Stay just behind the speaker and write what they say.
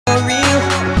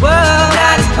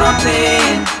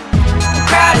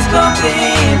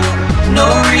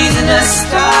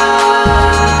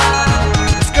style.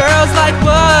 This girl's like,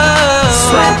 whoa.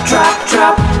 Sweat drop,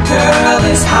 drop, girl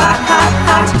is hot, hot,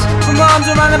 hot. Her mom's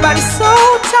around her body so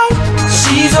tight.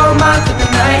 She's all mine for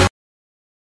the night.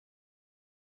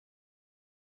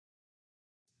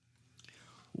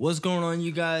 What's going on,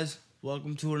 you guys?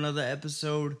 Welcome to another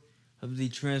episode of the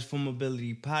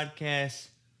Transformability Podcast.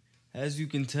 As you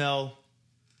can tell,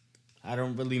 I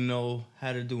don't really know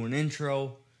how to do an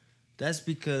intro. That's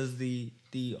because the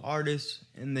artist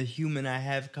and the human I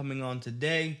have coming on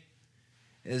today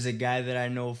is a guy that I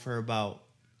know for about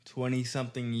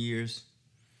 20-something years.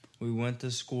 We went to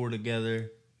school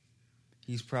together.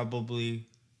 He's probably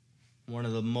one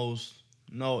of the most,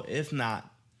 if not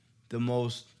the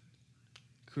most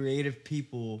creative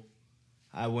people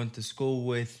I went to school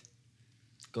with.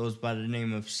 Goes by the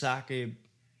name of SAAKB.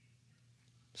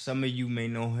 Some of you may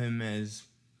know him as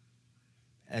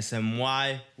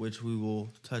SMY, which we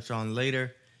will touch on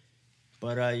later.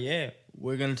 But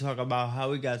we're going to talk about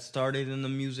how he got started in the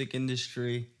music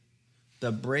industry,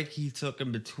 the break he took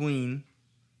in between.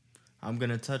 I'm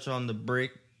going to touch on the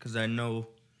break because I know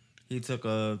he took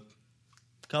a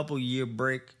couple-year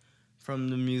break from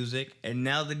the music. And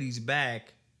now that he's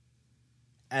back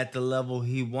at the level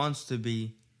he wants to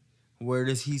be, where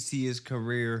does he see his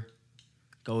career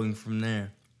going from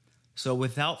there? So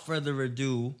without further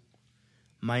ado,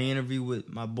 my interview with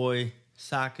my boy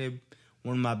SAAKB,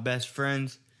 one of my best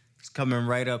friends, is coming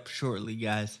right up shortly,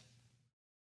 guys.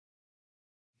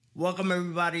 Welcome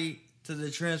everybody to the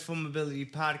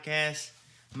Transformability Podcast.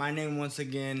 My name once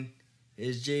again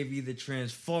is JV the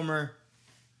Transformer.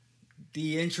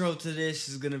 The intro to this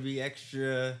is going to be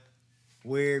extra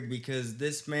weird because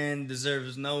this man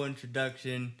deserves no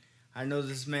introduction. I know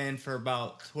this man for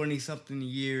about 20-something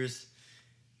years.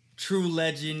 True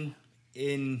legend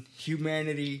in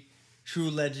humanity. True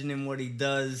legend in what he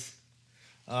does.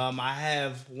 I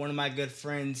have one of my good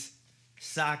friends,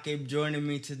 SAAKB, joining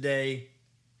me today.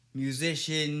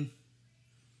 Musician,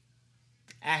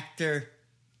 actor,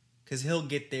 because he'll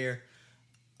get there.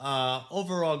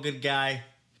 Overall good guy.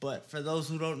 But for those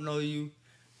who don't know you,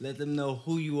 let them know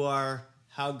who you are,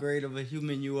 how great of a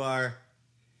human you are,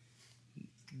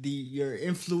 your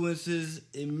influences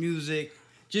in music.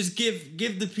 Just give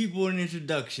the people an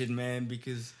introduction, man,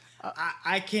 because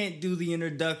I can't do the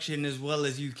introduction as well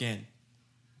as you can.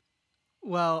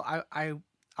 Well,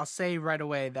 I'll say right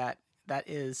away that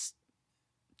is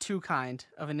too kind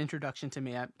of an introduction to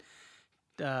me.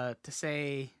 To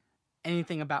say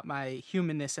anything about my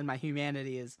humanness and my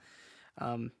humanity is,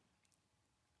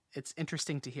 it's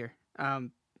interesting to hear.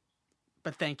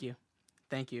 But thank you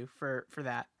for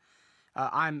that.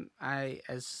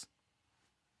 As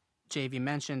JV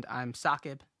mentioned, I'm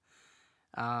SAAKB.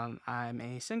 I'm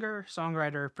a singer,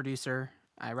 songwriter, producer.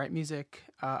 I write music.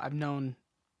 I've known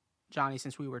Johnny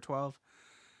since we were 12.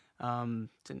 We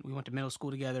went to middle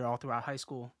school together all throughout high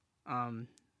school.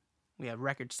 We had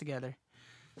records together.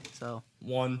 So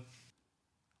One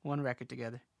record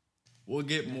together. We'll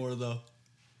get more though.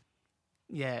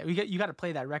 Yeah, you got to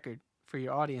play that record for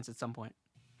your audience at some point.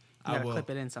 You got to clip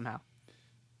it in somehow.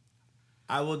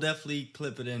 I will definitely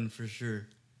clip it in for sure.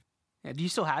 Yeah, do you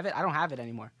still have it? I don't have it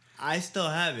anymore. I still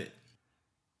have it.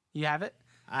 You have it?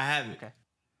 I have it. Okay.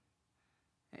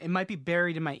 It might be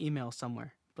buried in my email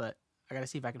somewhere, but I got to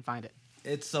see if I can find it.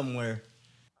 It's somewhere.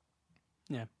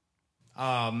 Yeah.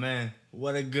 Oh, man.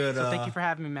 What a good... So thank you for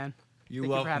having me, man. You're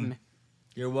welcome. welcome. Thank you for having me.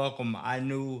 You're welcome. I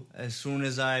knew as soon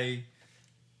as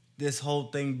this whole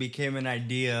thing became an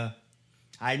idea,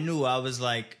 I knew I was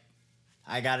like,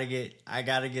 I gotta get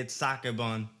SAAKB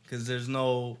on, because there's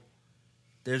no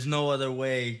other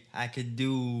way I could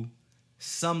do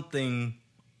something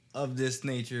of this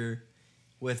nature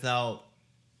without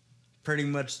pretty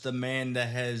much the man that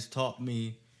has taught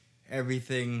me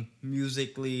everything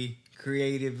musically,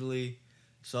 creatively.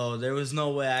 So there was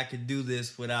no way I could do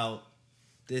this without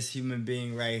this human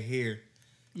being right here.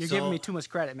 You're giving me too much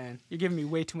credit, man. You're giving me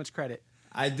way too much credit.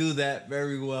 I do that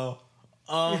very well.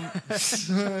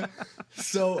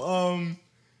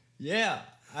 Yeah.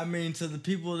 I mean, to the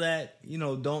people that,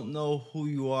 don't know who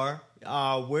you are,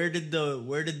 where did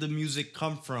the music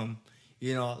come from?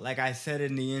 Like I said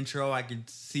in the intro, I could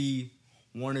see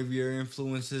one of your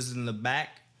influences in the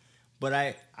back, but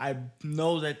I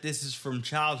know that this is from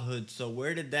childhood. So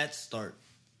where did that start?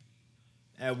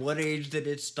 At what age did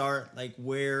it start? Like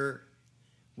where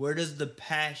does the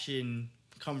passion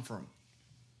come from?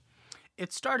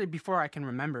 It started before I can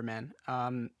remember, man.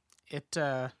 It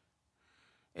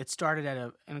started at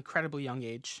an incredibly young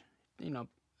age.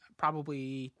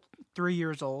 Probably 3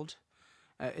 years old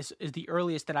is the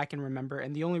earliest that I can remember,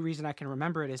 and the only reason I can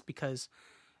remember it is because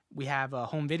we have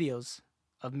home videos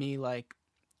of me, like,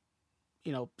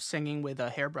 you know, singing with a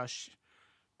hairbrush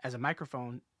as a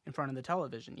microphone in front of the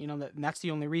television. You know, and that's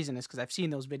the only reason, is because I've seen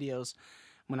those videos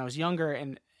when I was younger,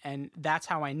 and that's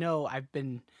how I know I've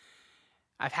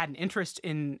had an interest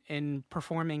in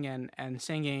performing and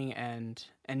singing and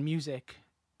music,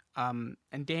 and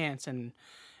dance and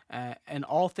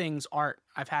all things art.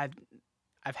 I've had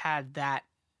that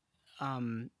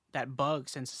that bug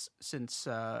since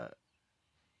a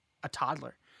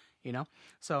toddler, you know.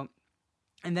 So,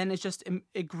 and then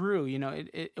it grew. You know,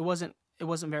 it wasn't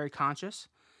very conscious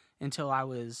until I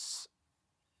was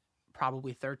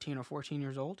probably 13 or 14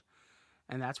 years old,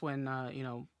 and that's when you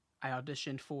know, I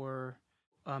auditioned for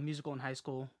a musical in high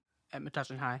school at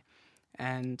Metuchen High,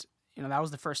 and you know, that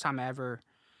was the first time I ever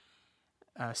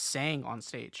sang on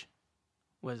stage,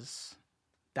 was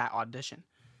that audition.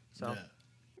 So, Yeah.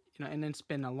 you know, and it's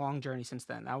been a long journey since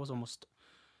then. That was almost,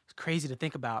 it's crazy to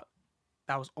think about.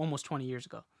 That was almost 20 years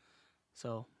ago.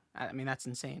 So, I mean, that's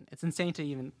insane. It's insane to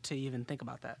even think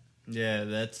about that. Yeah,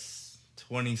 that's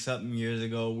 20-something years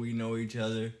ago. We know each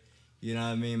other. You know what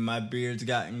I mean? My beard's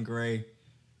gotten gray.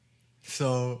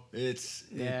 So, I'm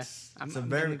a very...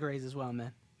 getting the grays as well,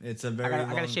 man. It's a very I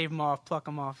gotta shave them off, pluck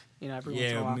them off, you know, every once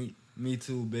in a while. Me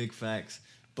too, big facts.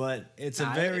 But it's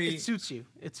it suits you.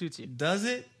 It suits you. Does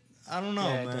it? I don't know,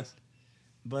 yeah, man. It does.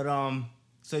 But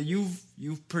so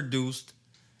you've produced,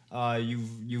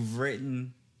 you've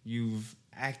written, you've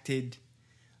acted.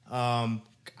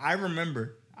 I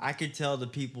remember, I could tell the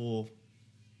people,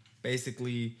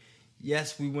 basically,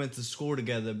 yes, we went to school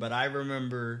together, but I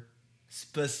remember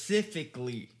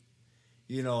specifically,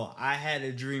 you know, I had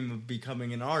a dream of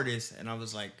becoming an artist, and I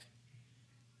was like,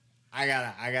 I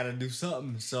gotta do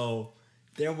something. So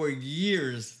there were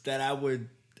years that I would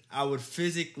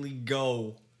physically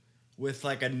go with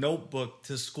like a notebook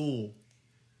to school,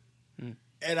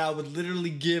 and I would literally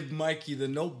give Mikey the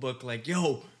notebook, like,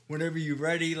 yo, whenever you're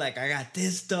ready, like, I got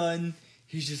this done.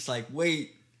 He's just like,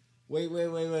 wait.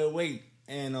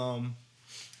 And,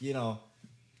 you know,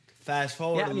 fast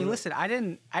forward. Yeah, I mean, listen, I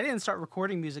didn't start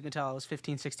recording music until I was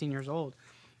 15, 16 years old.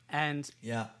 And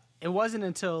yeah, it wasn't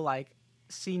until like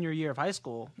senior year of high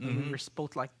school, when we were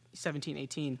both like 17,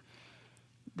 18,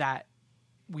 that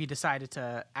we decided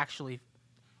to actually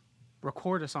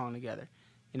record a song together.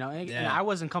 You know, and I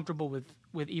wasn't comfortable with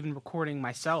even recording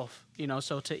myself, you know,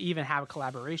 so to even have a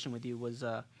collaboration with you was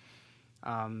a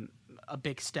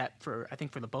big step I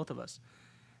think for the both of us.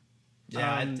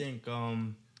 Yeah, I think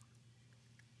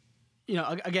you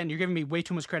know, again, you're giving me way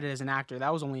too much credit as an actor.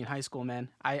 That was only in high school, man.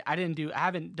 I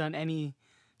haven't done any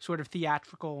sort of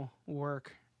theatrical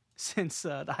work since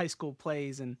the high school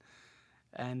plays and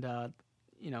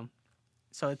you know,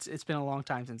 so it's been a long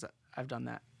time since I've done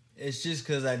that. it's just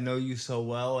because I know you so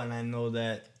well, and I know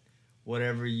that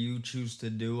whatever you choose to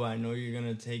do, I know you're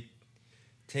gonna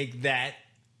take that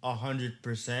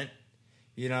 100%.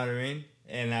 You know what I mean?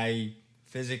 And I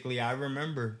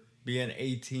remember being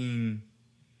 18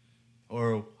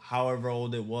 or however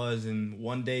old it was, and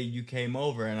one day you came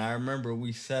over, and I remember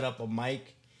we set up a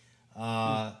mic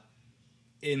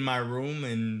in my room,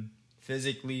 and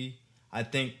physically, I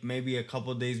think maybe a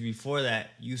couple days before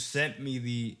that, you sent me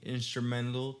the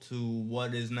instrumental to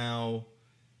what is now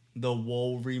the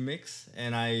Woe remix,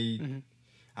 and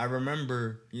I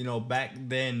remember, you know, back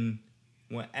then,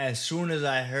 as soon as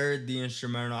I heard the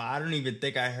instrumental, I don't even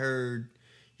think I heard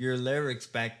your lyrics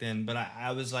back then, but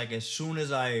I was like, as soon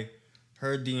as I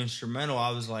heard the instrumental,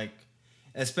 I was like,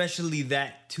 especially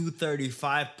that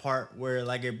 235 part where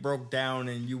like it broke down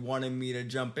and you wanted me to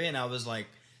jump in, I was like,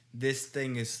 this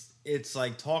thing it's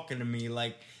like talking to me.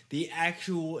 Like the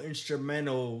actual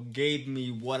instrumental gave me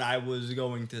what I was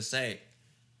going to say.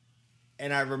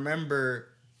 And I remember,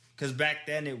 because back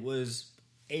then it was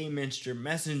AIM Instant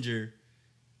Messenger,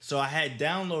 so I had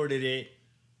downloaded it,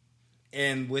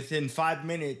 and within 5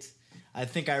 minutes, I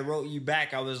think I wrote you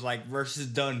back. I was like, verse is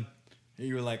done. And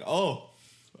you were like, oh,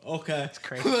 okay. That's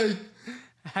crazy. Like,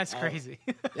 That's crazy.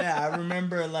 yeah, I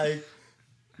remember, like,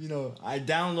 you know, I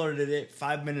downloaded it.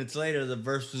 5 minutes later, the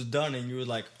verse was done, and you were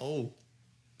like, oh,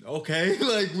 okay.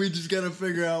 Like, we just got to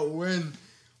figure out when.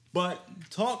 But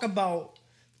talk about,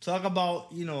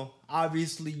 you know,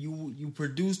 obviously you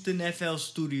produced in FL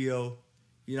Studio.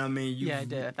 You know what I mean? Yeah, I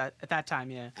did at that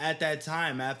time, yeah. At that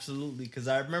time, absolutely. Because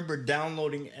I remember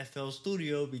downloading FL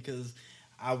Studio because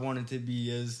I wanted to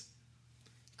be as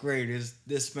great as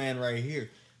this man right here.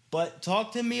 But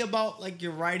talk to me about, like,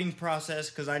 your writing process,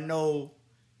 because I know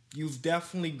you've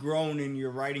definitely grown in your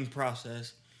writing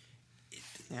process.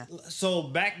 Yeah. So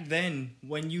back then,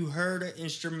 when you heard an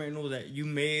instrumental that you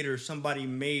made or somebody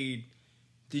made,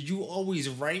 did you always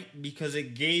write because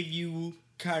it gave you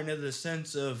kind of the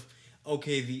sense of,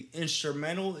 okay, the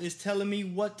instrumental is telling me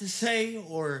what to say,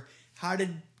 or how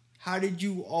did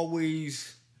you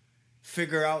always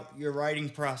figure out your writing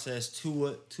process to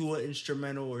an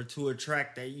instrumental or to a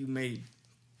track that you made?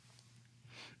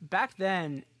 Back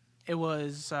then, it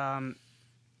was,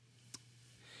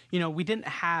 we didn't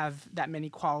have that many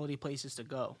quality places to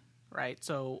go, right?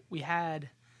 So we had,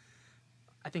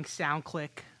 I think SoundClick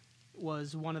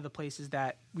was one of the places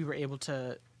that we were able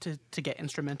to get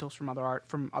instrumentals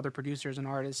from other producers and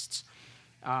artists.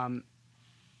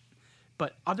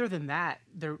 But other than that,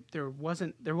 there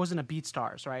wasn't a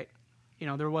BeatStars, right?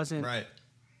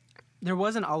 There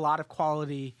wasn't a lot of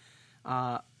quality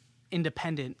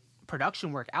independent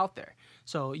production work out there.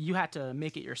 So you had to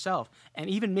make it yourself. And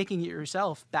even making it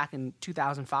yourself back in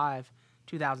 2005,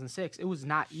 2006, it was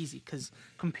not easy because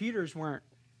computers weren't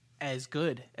as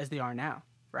good as they are now,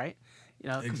 right?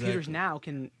 Computers now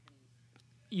can,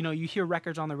 you hear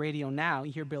records on the radio now,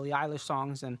 you hear Billie Eilish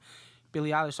songs, and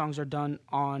Billie Eilish songs are done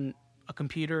on a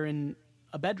computer in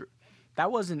a bedroom.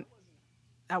 That wasn't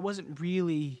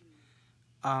really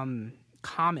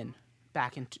common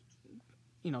back in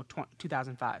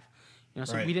 2005.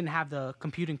 So we didn't have the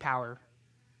computing power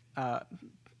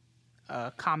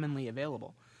commonly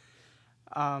available.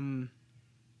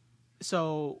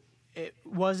 So it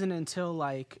wasn't until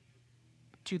like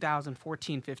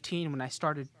 2014, 15 when I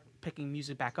started picking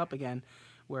music back up again,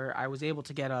 where I was able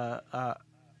to get a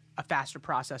faster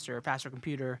processor, a faster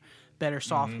computer, better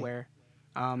software.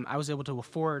 I was able to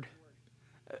afford.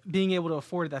 Being able to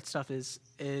afford that stuff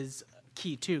is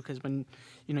key too, because when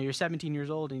you're 17 years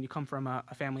old and you come from a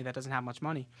family that doesn't have much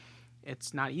money,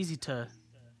 it's not easy to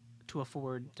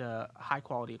afford high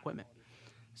quality equipment.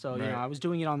 So I was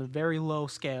doing it on a very low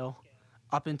scale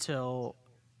up until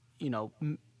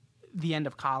the end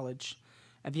of college.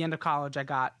 At the end of college, I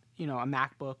got a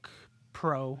MacBook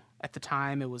Pro. At the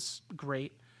time, it was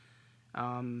great.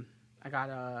 I got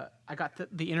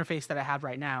the interface that I have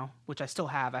right now, which I still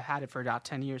have. I had it for about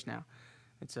 10 years now.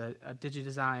 It's a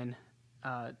DigiDesign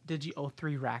Digi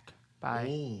 03 rack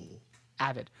by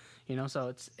Avid.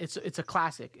 So it's a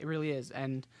classic. It really is,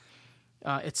 and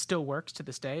it still works to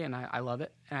this day, and I love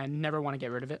it, and I never want to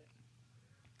get rid of it.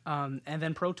 And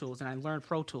then Pro Tools, and I learned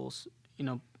Pro Tools,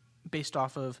 based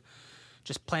off of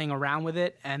just playing around with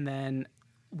it, and then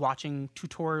watching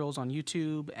tutorials on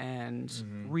YouTube and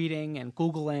reading and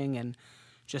Googling, and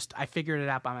just I figured it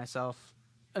out by myself.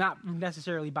 Not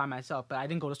necessarily by myself, but I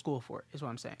didn't go to school for it, is what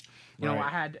I'm saying.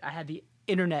 I had the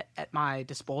internet at my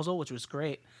disposal, which was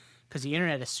great, because the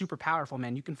internet is super powerful,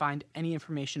 man. You can find any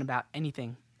information about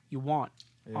anything you want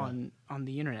on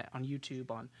the internet, on YouTube,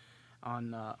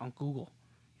 on Google.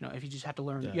 If you just have to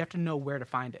learn, you have to know where to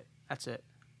find it. That's it.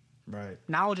 Right.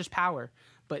 Knowledge is power,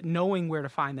 but knowing where to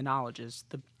find the knowledge is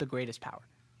the greatest power.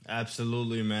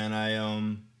 Absolutely, man.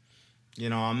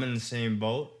 I'm in the same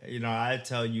boat. I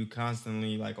tell you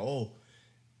constantly, like,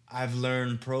 I've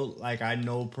learned I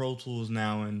know Pro Tools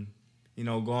now, and,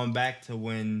 going back to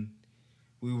when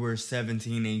we were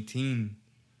 17, 18,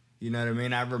 you know what I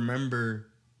mean? I remember,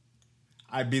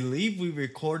 I believe we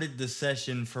recorded the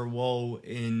session for Woe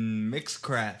in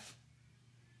Mixcraft.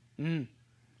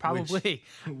 Probably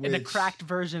in a cracked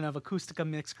version of Acoustica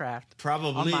Mixcraft.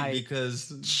 Probably, on my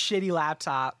because shitty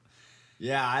laptop.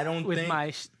 Yeah, I don't with think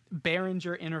my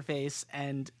Behringer interface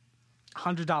and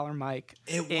 $100 mic.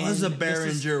 It was a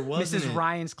Behringer, wasn't it? Mrs.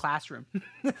 Ryan's classroom.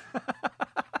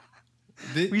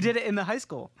 We did it in the high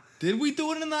school. Did we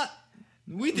do it in that?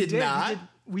 We did not.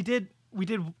 We did.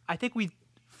 I think we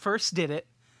first did it.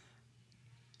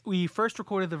 We first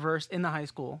recorded the verse in the high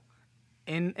school,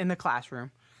 in the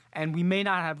classroom. And we may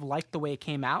not have liked the way it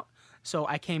came out, so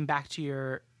I came back to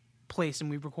your place and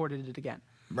we recorded it again.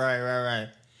 Right.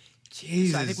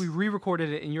 Jesus. So I think we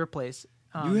re-recorded it in your place.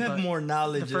 You have more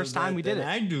knowledge the first time we did than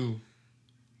it. I do.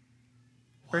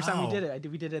 First time we did it,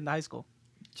 we did it in the high school.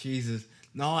 Jesus.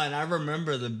 No, and I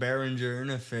remember the Behringer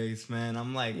interface, man.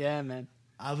 I'm like... Yeah, man.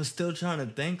 I was still trying to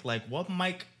think, like, what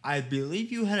mic... I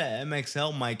believe you had an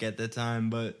MXL mic at the time,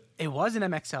 but... It was an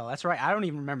MXL. That's right. I don't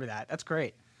even remember that. That's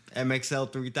great.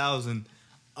 MXL 3000.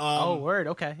 Word.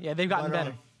 Okay. Yeah, they've gotten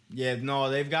better.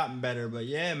 They've gotten better. But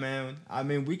yeah, man. I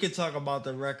mean, we could talk about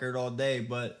the record all day,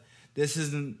 but this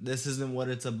isn't what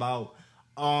it's about.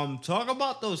 Talk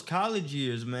about those college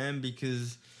years, man,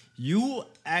 because you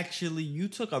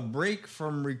took a break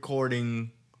from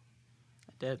recording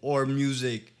or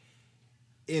music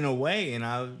in a way, and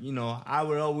I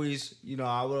would always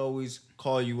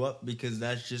call you up because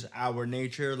that's just our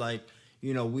nature. Like,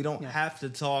 we don't have to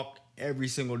talk every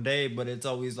single day, but it's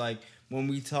always like when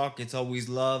we talk, it's always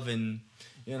love. And,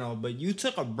 but you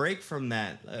took a break from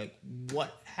that. Like,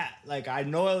 like, I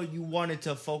know you wanted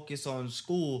to focus on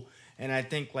school, and I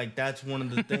think, like, that's one of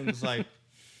the things, like,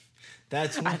 I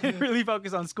didn't really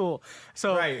focus on school.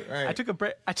 So right. I took a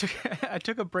break. I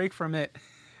took a break from it,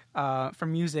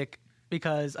 from music,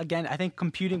 because, again, I think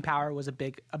computing power was a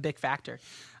big factor.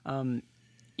 I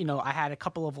had a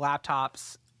couple of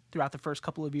laptops throughout the first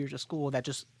couple of years of school that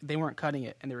they weren't cutting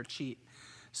it, and they were cheap.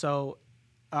 So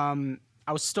I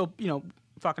was still,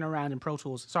 fucking around in Pro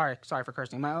Tools. Sorry for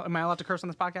cursing. Am I allowed to curse on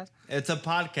this podcast? It's a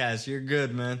podcast. You're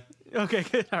good, man. Okay,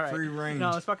 good. All right. Free range. No,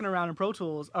 I was fucking around in Pro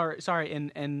Tools,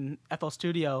 in FL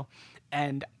Studio,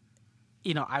 and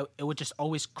it would just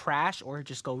always crash or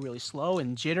just go really slow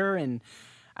and jitter, and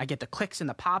I get the clicks and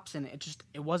the pops, and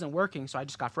it wasn't working. So I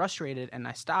just got frustrated and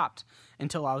I stopped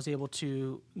until I was able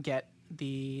to get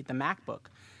the MacBook.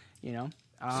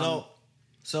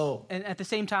 So and at the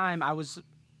same time, I was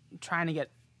trying to get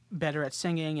better at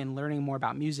singing and learning more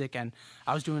about music, and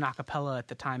I was doing a cappella at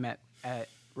the time at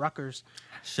Rutgers.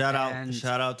 Shout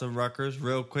out to Rutgers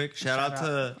real quick. Shout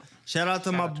out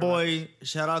to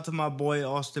my boy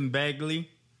Austin Bagley,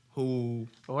 who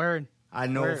I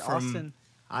know from Austin.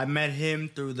 I met him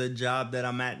through the job that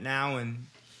I'm at now, and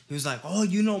he was like, "Oh,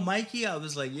 you know Mikey?" I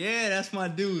was like, "Yeah, that's my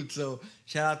dude." So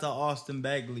shout out to Austin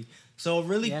Bagley. So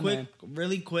really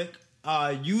quick,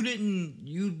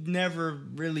 you never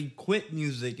really quit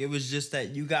music. It was just that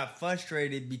you got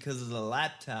frustrated because of the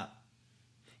laptop.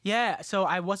 Yeah, so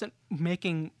I wasn't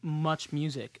making much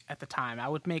music at the time. I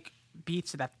would make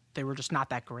beats that they were just not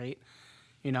that great,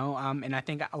 and I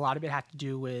think a lot of it had to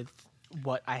do with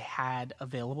what I had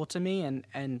available to me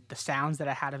and the sounds that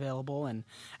I had available and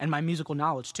my musical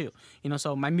knowledge too.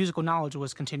 So my musical knowledge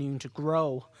was continuing to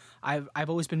grow. I've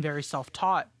always been very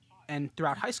self-taught, and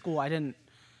throughout high school I didn't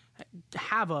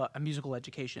have a musical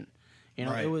education.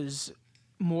 Right. It was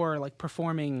more like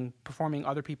performing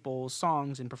other people's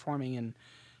songs and performing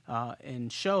in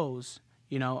shows,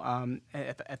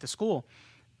 at the school.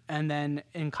 And then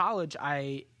in college,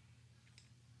 I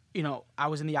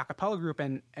was in the a cappella group,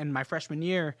 and my freshman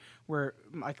year, where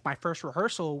like my first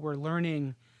rehearsal, we're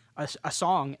learning a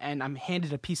song, and I'm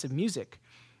handed a piece of music,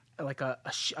 like a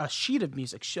sheet of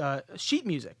music, sheet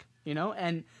music,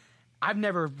 and I've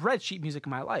never read sheet music in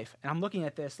my life, and I'm looking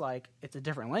at this like it's a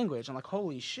different language. I'm like,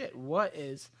 holy shit,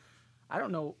 I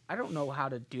don't know how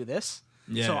to do this.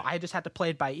 Yeah. So I just had to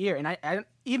play it by ear, and I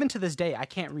even to this day I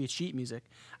can't read sheet music.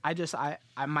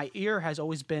 My ear has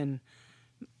always been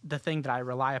the thing that I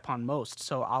rely upon most.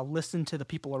 So I'll listen to the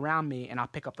people around me and I'll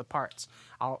pick up the parts.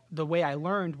 The way I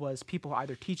learned was people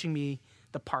either teaching me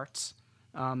the parts,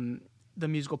 the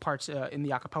musical parts in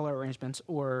the a cappella arrangements,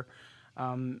 or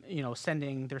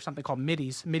sending, there's something called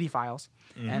MIDI files,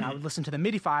 and I would listen to the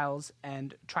MIDI files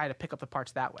and try to pick up the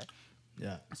parts that way.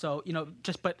 Yeah. So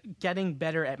but getting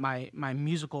better at my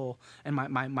musical and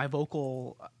my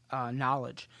vocal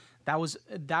knowledge. That was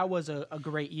a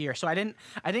great year. So I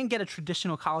didn't get a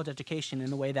traditional college education in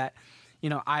the way that,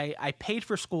 I paid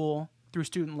for school through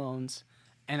student loans,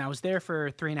 and I was there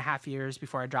for 3.5 years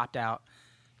before I dropped out.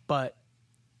 But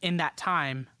in that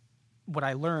time, what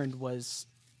I learned was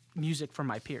music from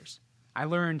my peers. I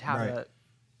learned how to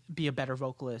be a better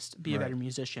vocalist, be a better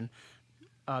musician,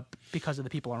 because of the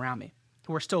people around me,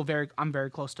 who are I'm very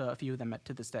close to a few of them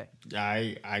to this day.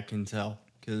 I can tell,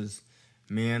 because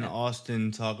me and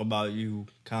Austin talk about you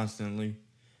constantly.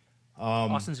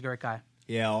 Austin's a great guy.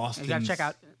 Yeah, Austin's you gotta check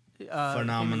out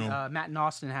phenomenal. Matt and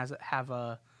Austin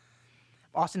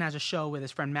Austin has a show with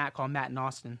his friend Matt called Matt and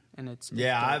Austin, and it's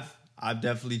I've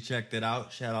definitely checked it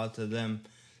out. Shout out to them.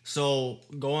 So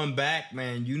going back,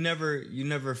 man, you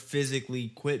never physically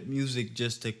quit music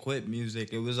just to quit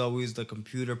music. It was always the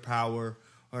computer power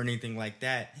or anything like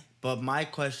that. But my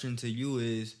question to you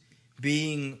is,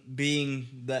 being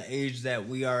the age that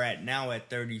we are at now at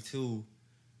 32,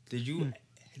 did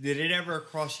it ever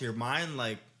cross your mind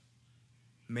like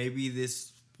maybe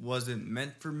this wasn't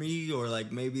meant for me, or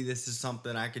like maybe this is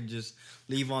something I could just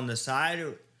leave on the side,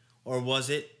 or was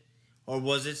it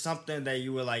something that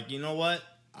you were like, you know what,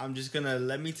 I'm just gonna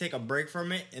let me take a break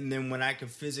from it, and then when I can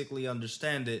physically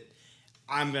understand it,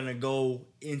 I'm gonna go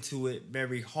into it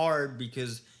very hard,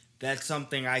 because that's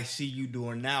something I see you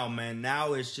doing now, man.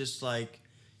 Now it's just like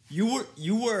you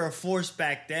were a force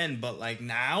back then, but like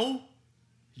now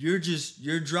you're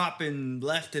dropping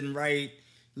left and right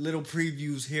little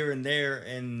previews here and there,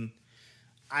 and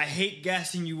I hate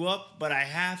gassing you up, but I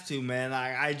have to, man.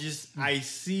 I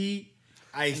appreciate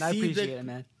it,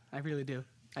 man. I really do.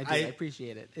 I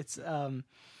appreciate it. It's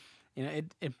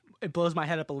it blows my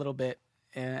head up a little bit,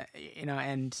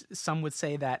 and some would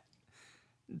say that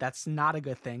that's not a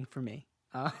good thing for me.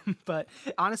 But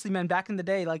honestly, man, back in the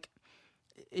day, like,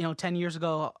 10 years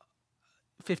ago,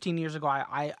 15 years ago,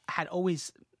 I had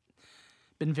always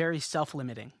been very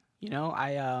self-limiting.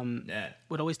 I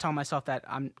would always tell myself that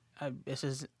I'm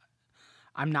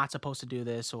not supposed to do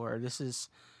this, or this is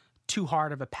too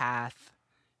hard of a path,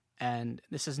 and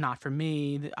this is not for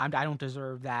me. I don't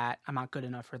deserve that. I'm not good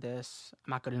enough for this.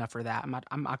 I'm not good enough for that.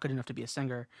 I'm not good enough to be a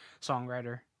singer,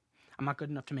 songwriter. I'm not good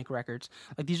enough to make records.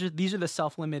 Like, these are the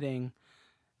self-limiting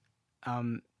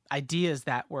ideas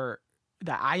that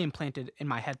I implanted in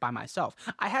my head by myself.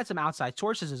 I had some outside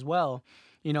sources as well.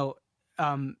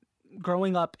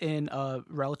 Growing up in a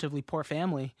relatively poor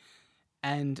family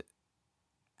and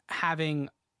having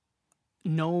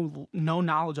no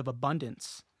knowledge of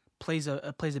abundance plays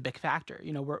a big factor.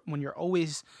 When you're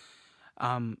always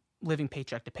living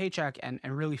paycheck to paycheck and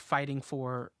really fighting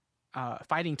to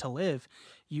live,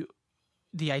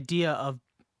 the idea of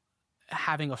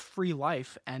having a free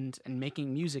life and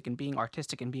making music and being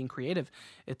artistic and being creative,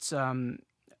 it's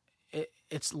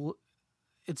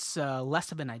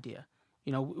less of an idea.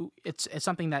 It's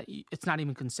something that it's not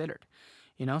even considered.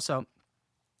 So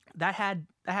that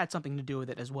had something to do with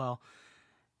it as well.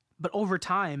 But over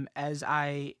time, as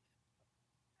I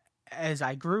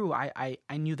grew, I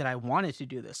knew that I wanted to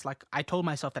do this. Like, I told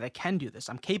myself that I can do this.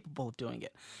 I'm capable of doing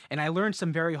it. And I learned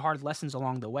some very hard lessons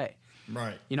along the way.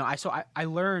 Right. I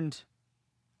learned,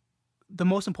 the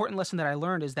most important lesson that I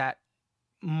learned is that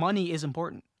money is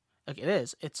important. Like, it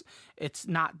is. It's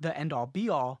not the end all be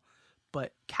all,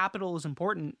 but capital is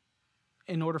important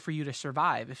in order for you to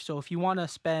survive. If you want to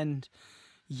spend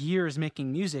years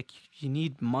making music, you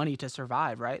need money to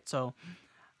survive, right? So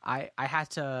I had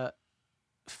to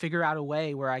figure out a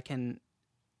way where I can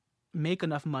make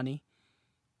enough money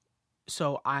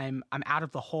so I'm out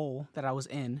of the hole that I was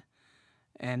in,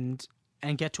 and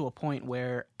get to a point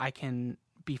where I can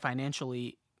be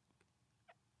financially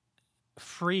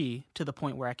free to the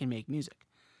point where I can make music.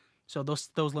 So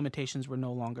those limitations were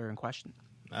no longer in question.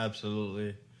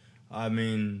 Absolutely. I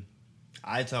mean,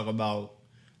 I talk about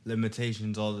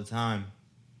limitations all the time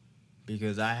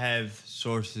because I have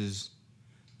sources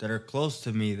that are close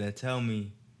to me that tell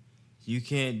me you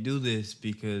can't do this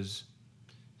because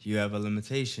you have a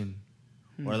limitation.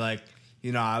 Or like,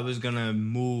 I was going to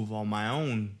move on my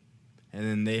own, and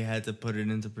then they had to put it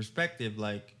into perspective,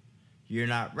 like, you're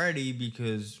not ready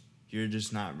because you're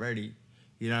just not ready.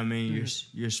 You know what I mean?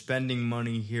 Mm-hmm. You're spending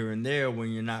money here and there when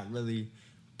you're not really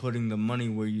putting the money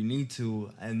where you need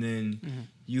to, and then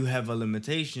you have a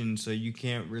limitation, so you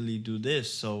can't really do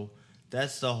this. So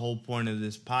that's the whole point of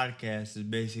this podcast, is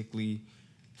basically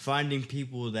finding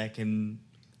people that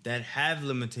have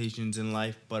limitations in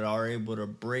life but are able to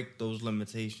break those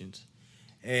limitations.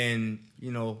 And,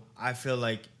 I feel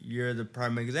like you're the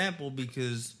prime example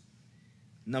because,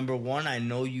 number one, I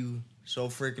know you so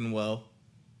freaking well.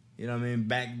 You know what I mean?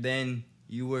 Back then,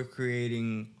 you were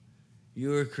creating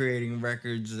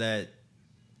records that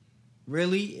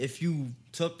really, if you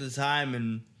took the time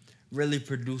and really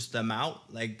produced them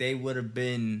out, like, they would have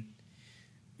been,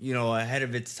 ahead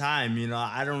of its time.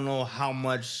 I don't know how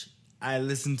much I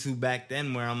listened to back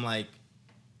then where I'm like,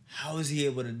 how is he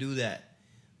able to do that?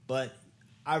 But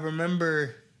I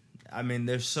remember,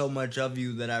 there's so much of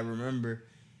you that I remember.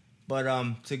 But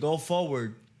to go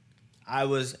forward, I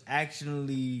heard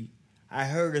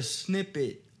a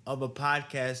snippet of a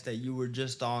podcast that you were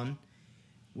just on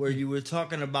where you were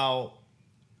talking about,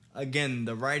 again,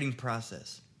 the writing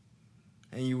process.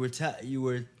 And you were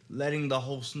letting the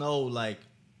host know, like,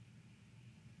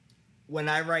 when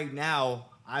I write now,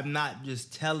 I'm not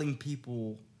just telling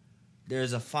people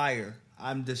there's a fire.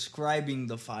 I'm describing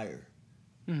the fire.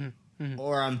 Mm-hmm. Mm-hmm.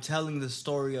 Or I'm telling the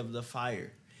story of the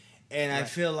fire. And right. I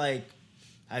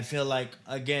feel like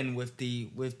again with the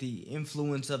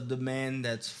influence of the man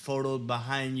that's photoed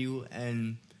behind you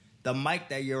and the mic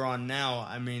that you're on now,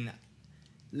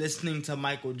 listening to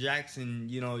Michael Jackson,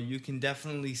 you can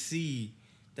definitely see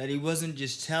that he wasn't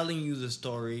just telling you the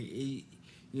story.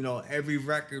 Every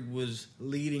record was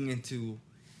leading into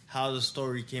how the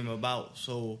story came about.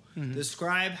 So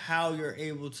describe how you're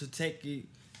able to take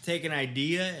an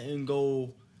idea and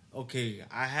go, okay,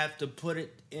 I have to put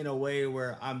it in a way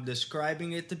where I'm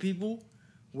describing it to people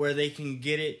where they can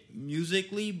get it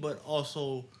musically but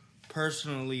also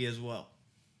personally as well.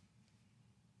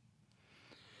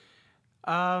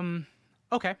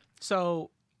 Okay, so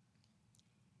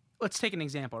let's take an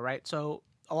example, right? So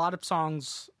a lot of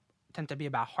songs tend to be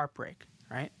about heartbreak,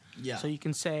 right? Yeah. So you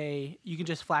can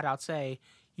just flat out say,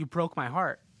 you broke my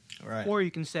heart. Right. Or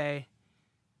you can say,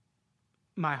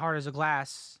 my heart is a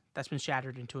glass that's been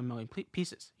shattered into a million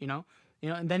pieces,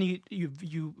 and then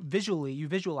you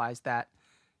visualize that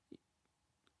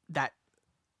that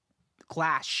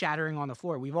glass shattering on the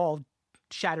floor. We've all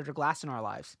shattered a glass in our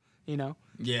lives, you know?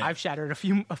 Yeah. I've shattered a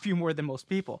few more than most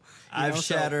people. I've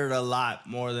shattered a lot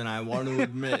more than I want to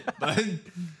admit, but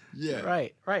yeah.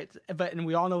 Right. But and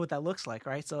we all know what that looks like,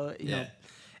 right? So, you know,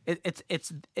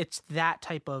 it's that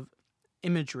type of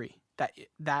imagery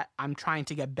that I'm trying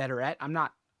to get better at. I'm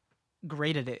not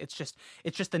great at it. It's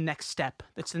just the next step.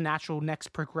 It's the natural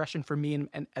next progression for me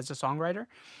and as a songwriter.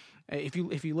 If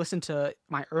you listen to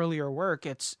my earlier work,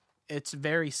 it's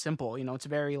very simple. You know, it's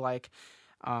very like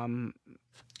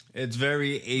it's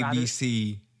very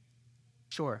ABC.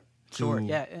 Sure.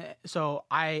 Yeah. So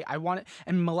I want it,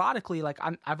 and melodically, like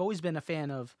I'm I've always been a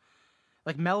fan of,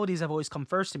 like, melodies have always come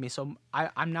first to me. So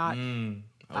I'm not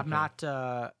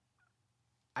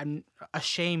I'm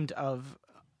ashamed of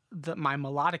my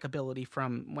melodic ability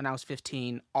from when I was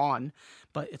 15 on,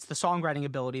 but it's the songwriting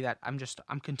ability that I'm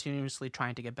continuously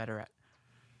trying to get better at.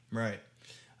 Right.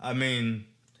 I mean,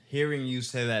 hearing you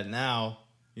say that now,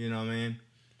 you know what I mean?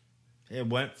 It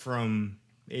went from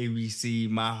ABC,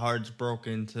 my heart's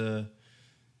broken, to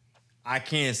I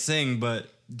can't sing, but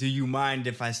do you mind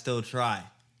if I still try?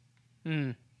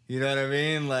 You know what I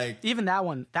mean? Like, even that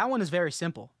one is very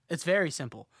simple. It's very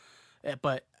simple,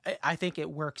 but I think it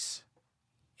works.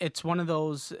 It's one of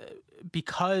those,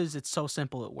 because it's so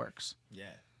simple, it works.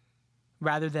 Yeah.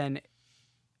 Rather than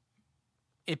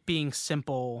it being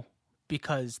simple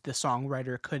because the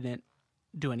songwriter couldn't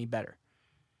do any better.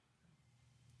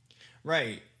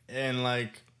 Right. And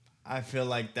like, I feel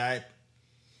like that,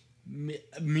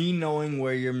 me knowing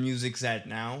where your music's at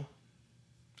now,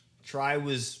 Try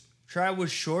was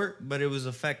short, but it was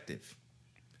effective.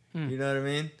 You know what I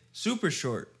mean? Super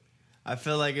short. I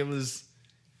feel like it was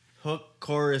hook,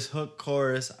 chorus.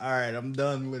 All right, I'm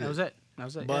done with it. That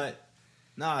was it. But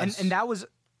no, and that was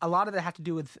a lot of that had to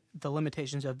do with the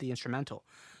limitations of the instrumental.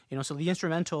 You know, so the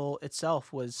instrumental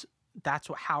itself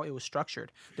how it was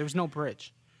structured. There was no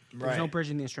bridge. There was no bridge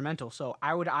in the instrumental. So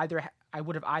I would have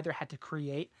either had to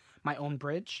create my own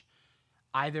bridge,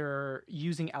 either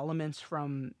using elements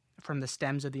from the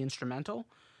stems of the instrumental,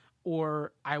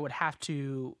 or I would have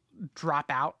to drop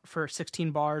out for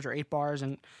 16 bars or 8 bars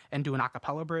and do an a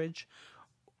cappella bridge.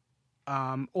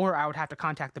 Or I would have to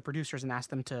contact the producers and ask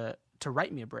them to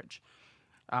write me a bridge.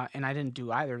 And I didn't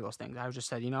do either of those things. I just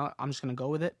said, you know, I'm just going to go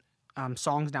with it.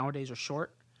 Songs nowadays are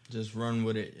short. Just run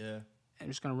with it, yeah. I'm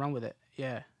just going to run with it,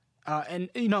 yeah. And,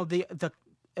 you know,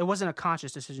 it wasn't a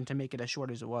conscious decision to make it as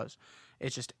short as it was.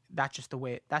 It's just, that's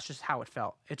just how it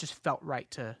felt. It just felt right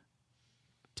to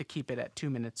keep it at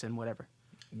 2 minutes and whatever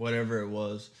it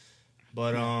was.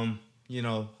 But you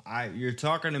know, you're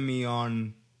talking to me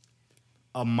on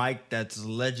a mic that's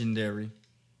legendary.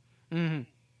 You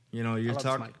know, you're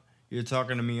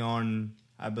talking to me on,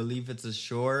 I believe it's a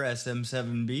Shure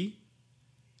SM7B.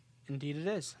 Indeed it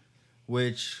is.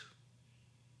 Which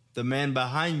the man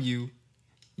behind you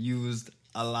used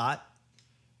a lot.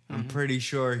 I'm pretty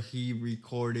sure he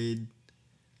recorded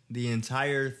the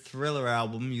entire Thriller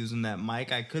album using that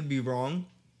mic. I could be wrong.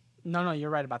 No, you're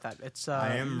right about that. It's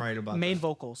I am right about main that.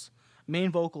 vocals,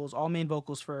 all main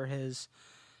vocals for his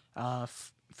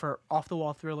for Off the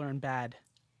Wall, Thriller, and Bad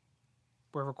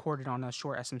were recorded on a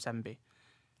Shure SM7B.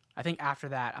 I think after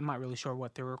that, I'm not really sure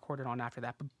what they were recorded on after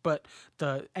that, but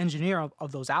the engineer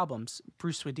of those albums,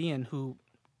 Bruce Swedian, who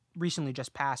recently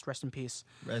just passed, rest in peace.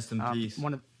 Rest in peace.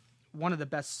 One of the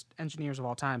best engineers of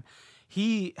all time.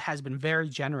 He has been very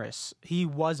generous. He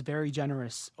was very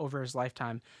generous over his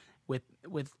lifetime with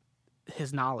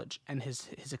his knowledge and his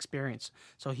experience.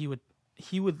 So he would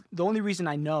the only reason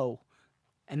I know,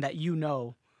 and that you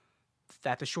know,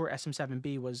 that the Shure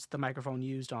SM7B was the microphone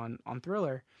used on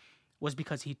Thriller, was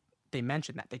because they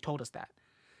mentioned that. They told us that.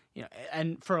 You know,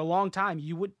 and for a long time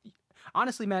you would,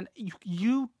 honestly, man,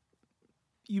 you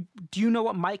do you know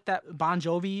what mic that Bon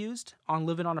Jovi used on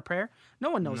Living on a Prayer?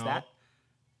 No one knows that.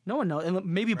 No one knows. And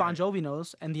maybe Bon Jovi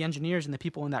knows, and the engineers and the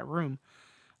people in that room.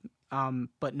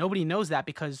 But nobody knows that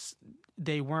because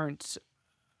they weren't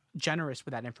generous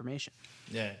with that information.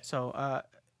 Yeah. So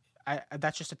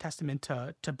that's just a testament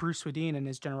to Bruce Swedien and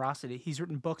his generosity. He's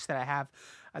written books that I have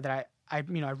that I've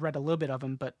read a little bit of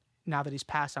them, but now that he's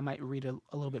passed, I might read a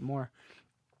little bit more.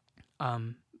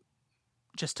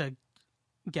 Just to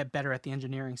get better at the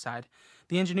engineering side.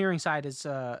 The engineering side is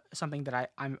something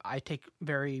that I take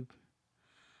very.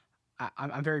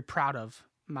 I'm very proud of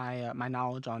my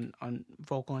knowledge on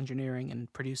vocal engineering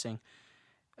and producing,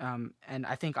 and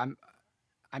I think I'm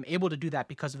able to do that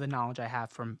because of the knowledge I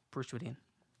have from Bruce Swedien.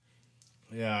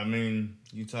 Yeah, I mean,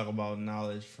 you talk about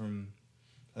knowledge from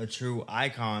a true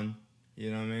icon. You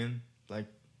know what I mean? Like,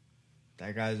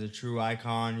 that guy's a true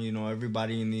icon. You know,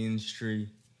 everybody in the industry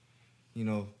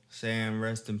saying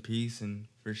rest in peace, and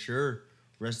for sure,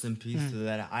 rest in peace to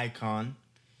that icon.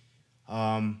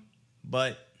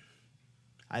 But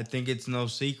I think it's no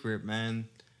secret, man.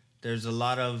 There's a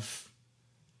lot of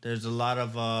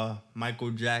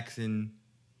Michael Jackson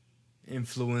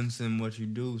influence in what you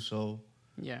do. So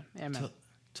Yeah, man.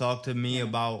 talk to me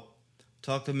about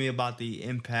the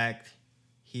impact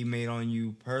he made on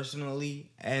you personally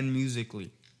and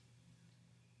musically.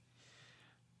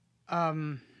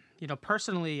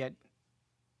 Personally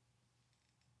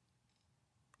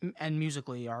and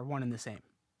musically are one and the same.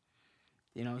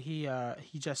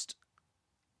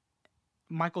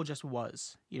 Michael just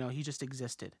was. He just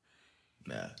existed.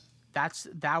 Yeah.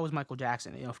 That was Michael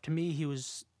Jackson. To me, he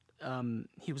was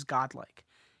godlike,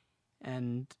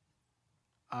 and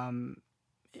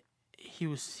he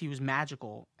was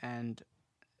magical, and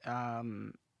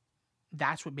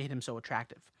that's what made him so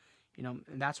attractive.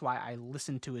 And that's why I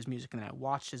listened to his music and I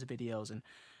watched his videos, and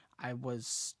I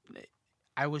was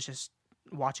just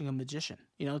watching a magician.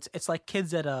 It's like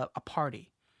kids at a party,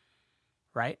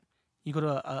 right? You go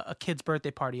to a kid's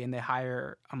birthday party and they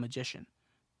hire a magician,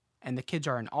 and the kids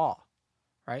are in awe,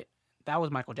 right? That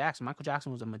was Michael Jackson. Michael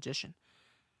Jackson was a magician.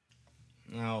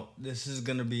 Now, this is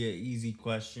going to be an easy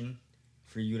question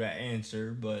for you to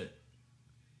answer, but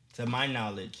to my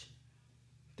knowledge,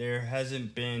 there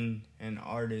hasn't been an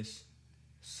artist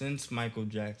since Michael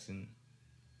Jackson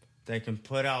that can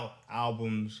put out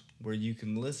albums where you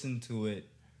can listen to it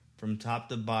from top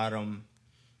to bottom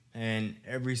and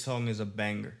every song is a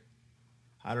banger.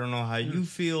 I don't know how you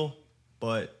feel,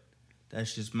 but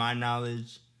that's just my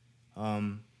knowledge.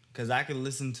 Because I could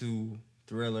listen to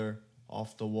Thriller,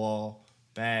 Off the Wall,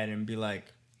 Bad, and be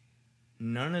like,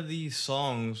 none of these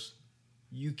songs,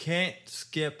 you can't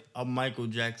skip a Michael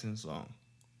Jackson song.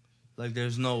 Like,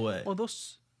 there's no way. Well,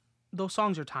 those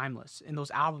songs are timeless, and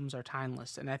those albums are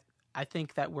timeless. And I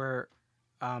think that we're,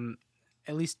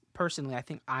 at least personally, I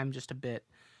think I'm just a bit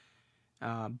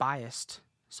biased.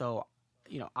 So,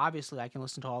 obviously I can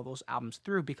listen to all those albums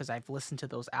through because I've listened to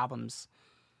those albums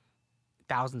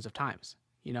thousands of times,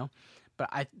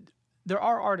 But there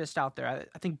are artists out there.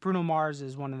 I think Bruno Mars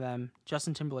is one of them.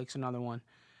 Justin Timberlake's another one,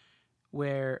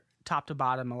 where top to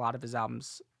bottom, a lot of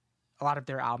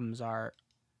their albums are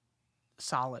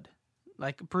solid.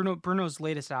 Like Bruno's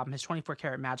latest album, his 24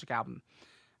 Karat Magic album,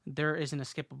 there isn't a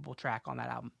skippable track on that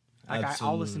album. Like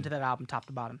I'll listen to that album top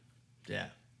to bottom. Yeah,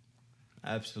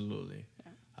 absolutely.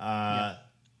 Yeah.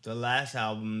 The last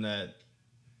album that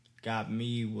got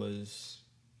me was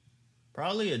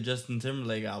probably a Justin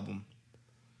Timberlake album.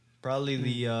 Probably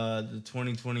the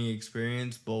 2020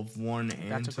 Experience, both 1 and 2.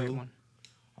 That's a great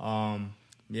one.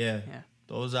 Yeah.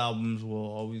 Those albums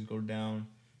will always go down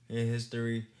in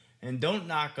history. And don't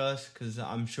knock us, because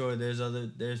I'm sure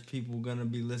there's people gonna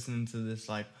be listening to this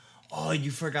like, oh,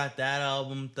 you forgot that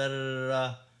album, da da da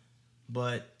da.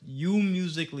 But you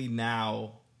musically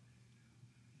now,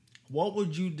 what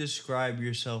would you describe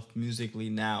yourself musically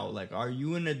now? Like, are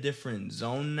you in a different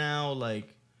zone now?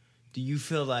 Like, do you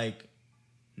feel like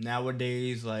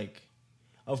nowadays, like,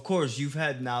 of course you've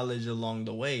had knowledge along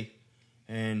the way,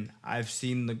 and I've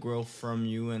seen the growth from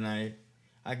you, and I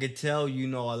could tell you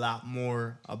know a lot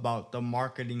more about the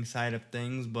marketing side of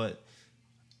things. But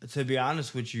to be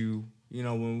honest with you,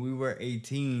 when we were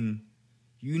 18,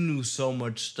 you knew so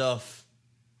much stuff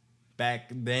back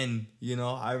then.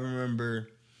 I remember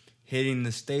hitting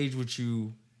the stage with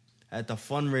you at the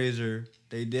fundraiser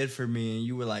they did for me, and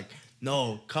you were like,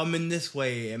 no, come in this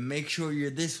way and make sure you're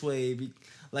this way.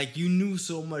 Like, you knew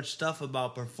so much stuff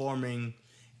about performing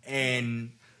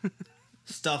and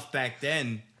stuff back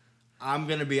then. I'm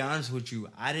going to be honest with you.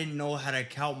 I didn't know how to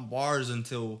count bars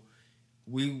until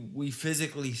we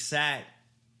physically sat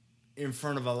in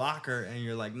front of a locker, and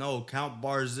you're like, no, count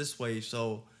bars this way.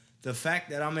 So the fact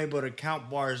that I'm able to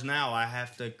count bars now, I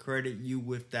have to credit you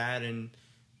with that. And,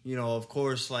 of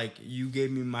course, like, you gave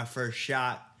me my first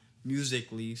shot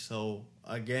musically. So,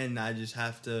 again, I just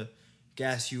have to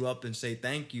gas you up and say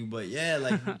thank you. But, yeah,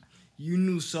 like, you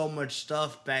knew so much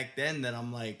stuff back then that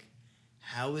I'm like,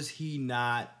 how is he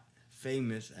not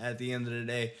famous at the end of the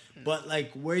day? But,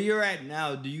 like, where you're at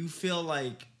now, do you feel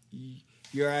like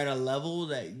you're at a level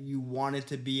that you wanted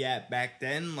to be at back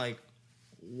then? Like,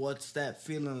 what's that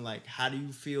feeling like? How did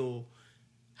you feel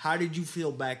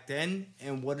back then?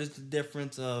 And what is the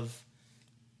difference of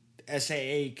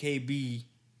SAAKB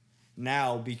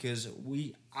now? Because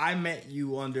I met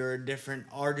you under a different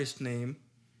artist name.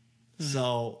 Mm-hmm.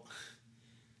 So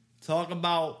talk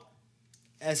about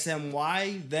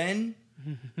SMY then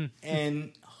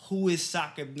and who is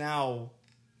SAAKB now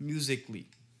musically?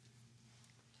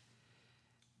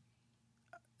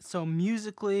 So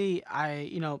musically,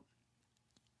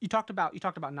 you talked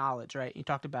about knowledge, right? You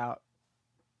talked about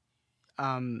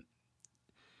how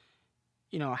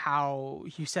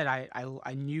you said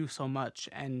I knew so much,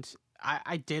 and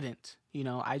I didn't.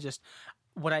 I just,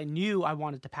 what I knew I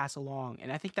wanted to pass along,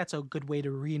 and I think that's a good way to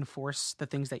reinforce the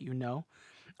things that you know.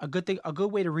 A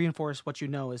good way to reinforce what you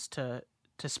know is to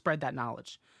spread that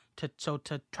knowledge, to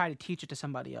try to teach it to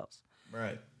somebody else.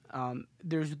 Right.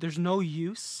 There's no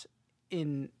use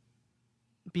in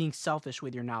being selfish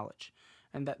with your knowledge,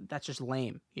 and that's just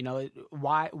lame.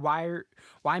 Why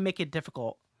make it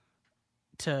difficult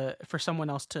for someone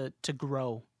else to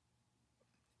grow?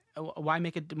 Why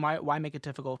make it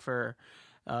difficult for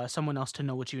someone else to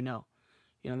know what you know?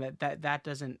 That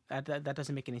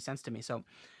doesn't make any sense to me. So,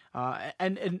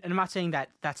 and I'm not saying that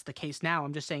that's the case now.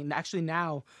 I'm just saying actually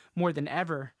now more than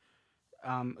ever,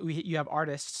 you have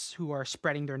artists who are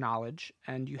spreading their knowledge,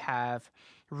 and you have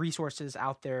resources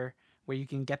out there where you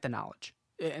can get the knowledge,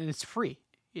 and it's free.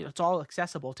 It's all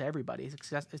accessible to everybody.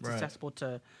 It's Right. accessible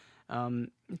to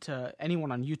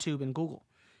anyone on YouTube and Google.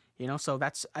 So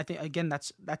I think again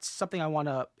that's something I want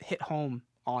to hit home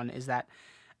on, is that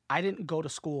I didn't go to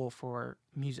school for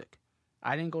music.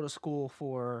 I didn't go to school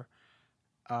for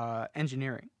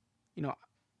engineering.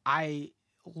 I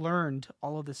learned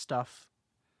all of this stuff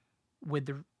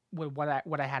with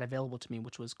what I had available to me,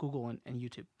 which was Google and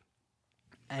YouTube.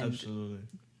 And Absolutely.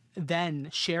 then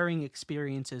sharing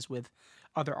experiences with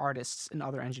other artists and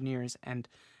other engineers and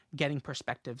getting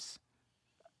perspectives.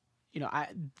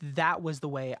 That was the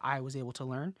way I was able to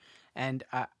learn, and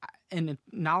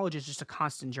knowledge is just a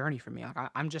constant journey for me. Like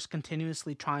I'm just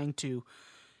continuously trying to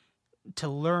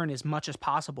learn as much as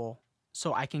possible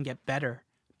so I can get better,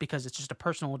 because it's just a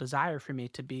personal desire for me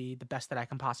to be the best that I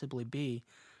can possibly be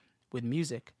with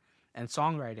music and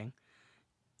songwriting.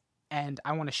 And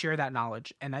I want to share that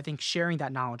knowledge, and I think sharing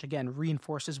that knowledge again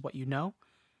reinforces what you know,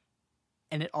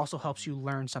 and it also helps you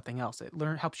learn something else.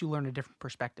 Helps you learn a different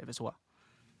perspective as well.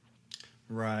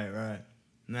 Right.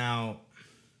 Now,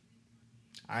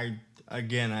 I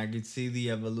could see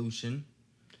the evolution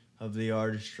of the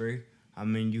artistry. I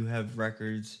mean, you have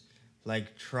records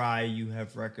like Try, you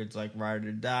have records like Ride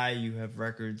or Die, you have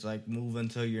records like Move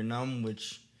Until You're Numb,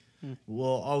 which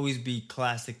will always be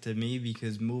classic to me,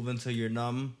 because Move Until You're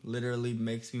Numb literally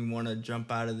makes me want to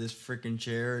jump out of this freaking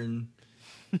chair and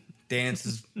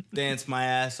dance my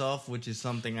ass off, which is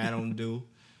something I don't do.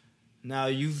 Now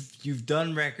you've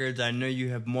done records. I know you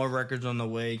have more records on the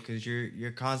way, because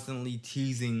you're constantly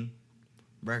teasing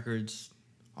records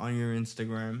on your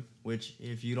Instagram. Which,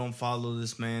 if you don't follow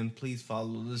this man, please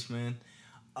follow this man.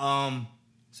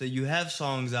 So you have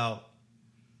songs out.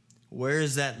 Where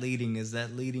is that leading? Is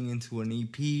that leading into an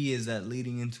EP? Is that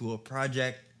leading into a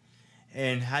project?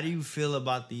 And how do you feel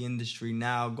about the industry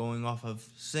now, going off of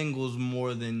singles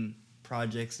more than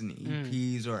projects and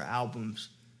EPs or albums?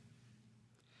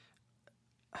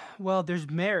 Well, there's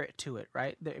merit to it,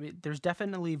 right? There's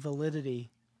definitely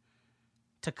validity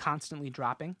to constantly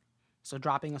dropping. So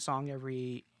dropping a song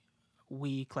every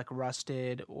week, like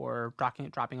Rusted, or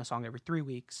dropping a song every 3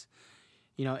 weeks,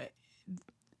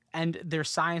 and there's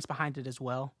science behind it as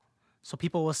well. So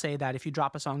people will say that if you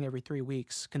drop a song every 3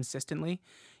 weeks consistently,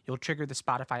 you'll trigger the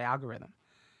Spotify algorithm,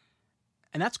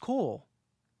 and that's cool.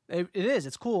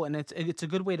 It's cool, and it's a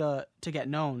good way to get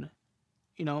known.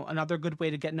 Another good way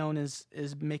to get known is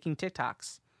making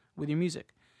TikToks with your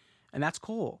music, and that's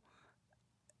cool.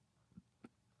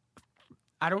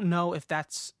 I don't know if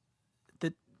that's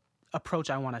the approach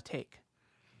I want to take.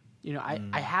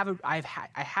 I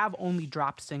have only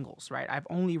dropped singles, right? I've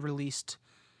only released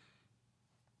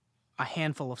a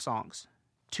handful of songs,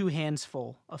 2 hands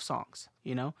full of songs,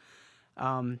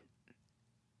 and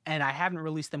I haven't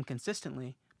released them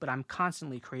consistently, but I'm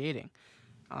constantly creating.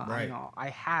 Right. I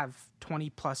have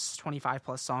 20 plus, 25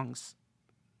 plus songs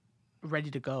ready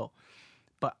to go,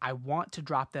 but I want to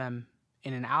drop them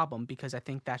in an album, because I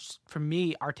think that's, for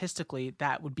me, artistically,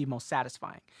 that would be most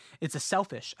satisfying. It's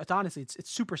honestly, it's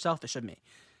super selfish of me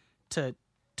to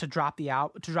drop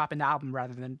an album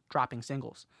rather than dropping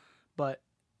singles. But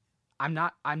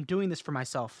I'm doing this for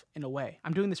myself in a way.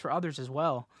 I'm doing this for others as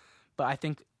well. But I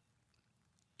think,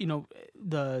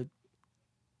 the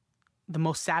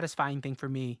most satisfying thing for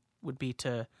me would be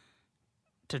to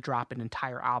drop an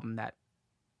entire album that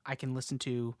I can listen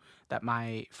to, that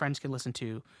my friends can listen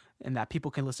to, and that people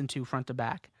can listen to front to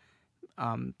back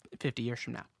 50 years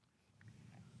from now.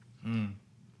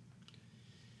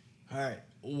 All right.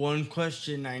 One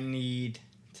question I need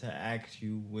to ask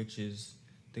you, which is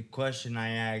the question I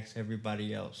ask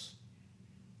everybody else.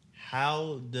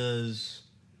 How does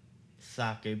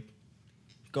SAAKB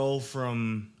go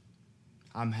from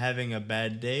I'm having a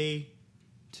bad day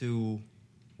to,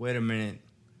 wait a minute,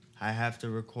 I have to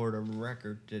record a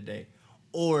record today?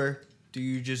 Or do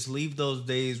you just leave those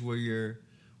days where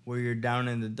you're down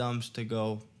in the dumps to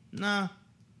go, nah,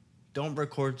 don't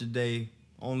record today,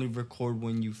 only record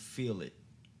when you feel it?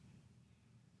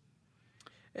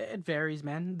 It varies,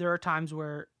 man. There are times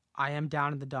where I am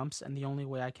down in the dumps, and the only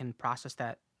way I can process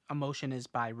that emotion is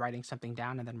by writing something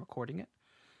down and then recording it.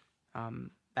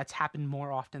 That's happened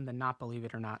more often than not, believe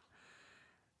it or not.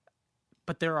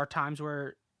 But there are times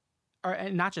where,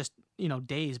 and not just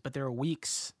days, but there are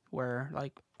weeks where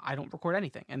like I don't record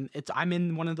anything, and I'm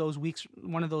in one of those weeks,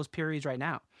 one of those periods right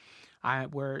now,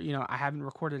 where I haven't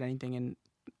recorded anything in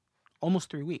almost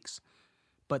 3 weeks.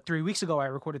 But 3 weeks ago, I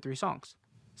recorded 3 songs.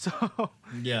 So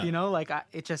Yeah.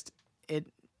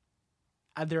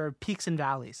 There are peaks and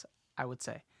valleys, I would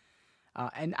say.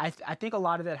 And I think a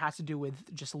lot of that has to do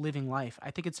with just living life.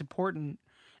 I think it's important,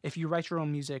 if you write your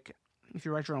own music, if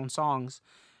you write your own songs,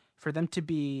 for them to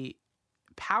be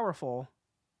powerful,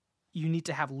 you need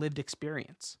to have lived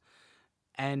experience.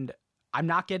 And I'm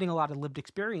not getting a lot of lived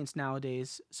experience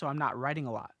nowadays, so I'm not writing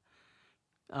a lot.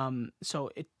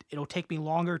 So it'll take me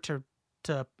longer to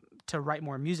write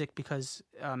more music because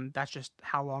that's just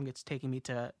how long it's taking me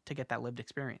to get that lived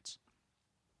experience.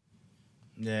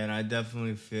 Yeah, and I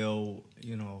definitely feel,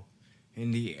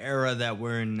 in the era that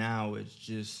we're in now, it's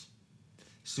just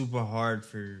super hard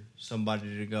for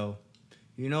somebody to go,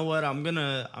 you know what, I'm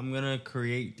gonna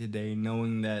create today,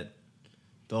 knowing that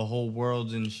the whole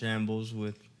world's in shambles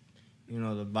with,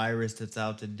 the virus that's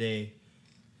out today.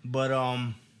 But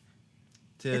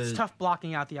it's tough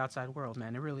blocking out the outside world,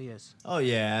 man. It really is. Oh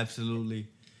yeah, absolutely.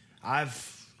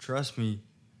 Trust me,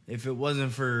 if it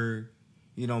wasn't for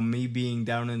me being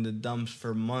down in the dumps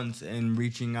for months and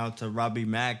reaching out to Robbie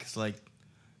Max, like,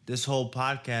 this whole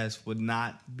podcast would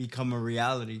not become a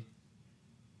reality.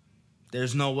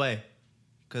 There's no way.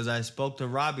 Because I spoke to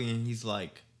Robbie and he's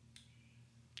like,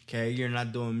 okay, you're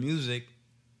not doing music,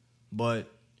 but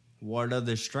what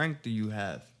other strength do you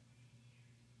have?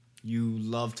 You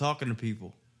love talking to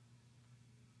people.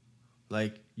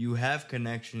 Like, you have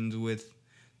connections with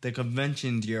the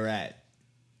conventions you're at.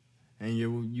 And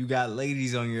you got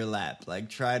ladies on your lap. Like,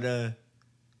 try to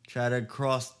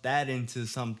cross that into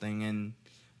something. And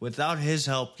without his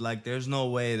help, like, there's no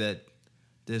way that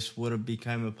this would have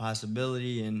become a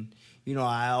possibility. And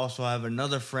I also have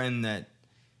another friend that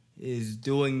is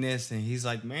doing this, and he's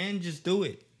like, man, just do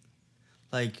it.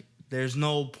 Like, there's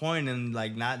no point in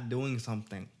like not doing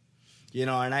something,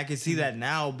 and I can see that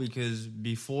now, because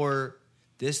before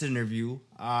this interview,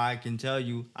 I can tell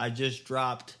you I just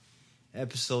dropped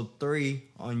episode 3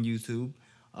 on YouTube.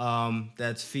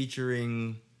 That's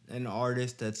featuring an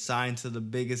artist that's signed to the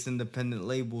biggest independent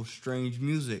label, Strange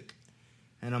Music.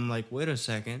 And I'm like, wait a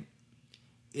second.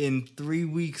 In 3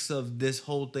 weeks of this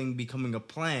whole thing becoming a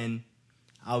plan,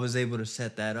 I was able to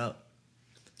set that up.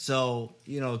 So,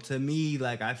 to me,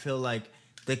 like, I feel like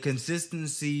the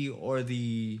consistency or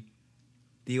the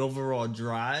overall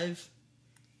drive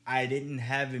I didn't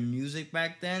have in music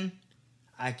back then.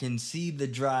 I can see the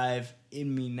drive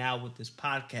in me now with this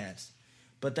podcast.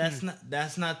 But that's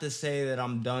not to say that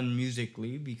I'm done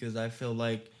musically, because I feel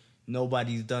like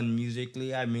nobody's done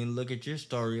musically. I mean, look at your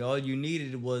story. All you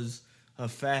needed was a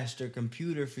faster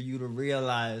computer for you to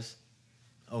realize,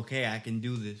 okay, I can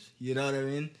do this. You know what I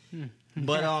mean?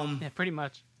 But yeah, pretty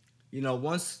much.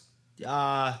 Once 2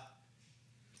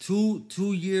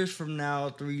 years from now,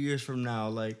 3 years from now,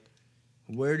 like,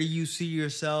 where do you see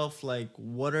yourself? Like,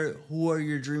 who are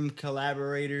your dream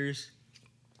collaborators?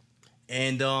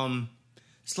 And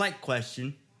slight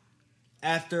question.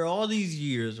 After all these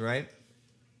years, right?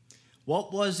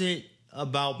 What was it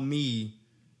about me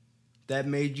that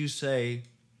made you say,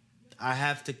 I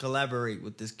have to collaborate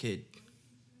with this kid?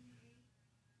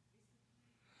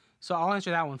 So I'll answer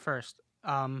that one first.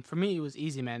 For me, it was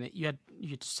easy, man. You had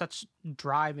such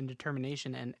drive and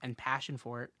determination and passion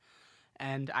for it.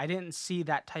 And I didn't see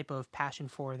that type of passion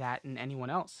for that in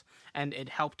anyone else. And it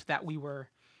helped that we were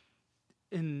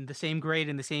in the same grade,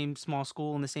 in the same small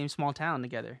school, in the same small town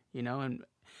together, and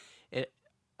it,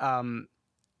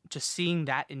 just seeing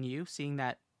that in you, seeing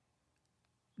that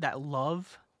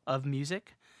love of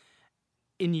music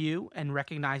in you and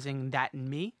recognizing that in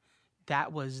me,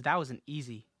 that was an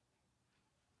easy.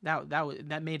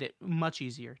 That made it much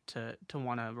easier to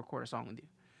want to record a song with you.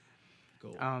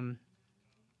 Cool.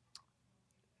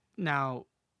 Now,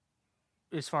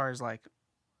 as far as like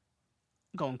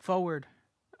going forward,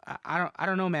 I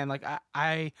don't know, man. Like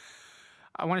I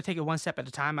want to take it one step at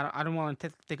a time. I don't want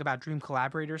to think about dream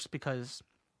collaborators, because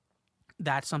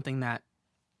that's something that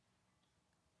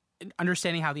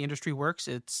understanding how the industry works,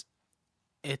 it's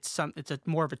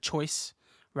more of a choice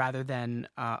rather than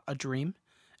a dream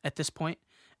at this point.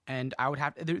 And I would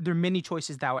have there are many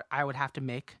choices that I would have to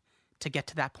make to get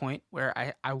to that point where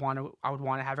I would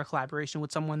want to have a collaboration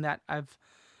with someone that I've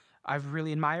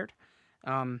really admired.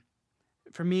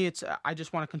 For me, it's I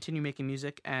just want to continue making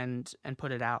music and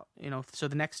put it out. So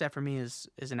the next step for me is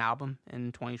an album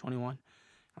in 2021.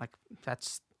 Like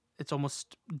it's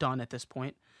almost done at this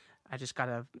point. I just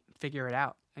gotta figure it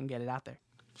out and get it out there.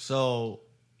 So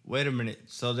wait a minute.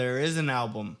 So there is an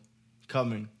album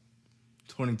coming,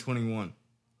 2021.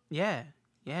 Yeah.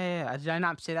 Did I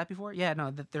not say that before? Yeah,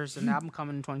 no. There's an album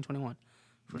coming in 2021.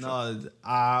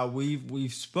 No,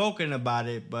 we've spoken about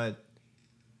it, but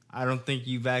I don't think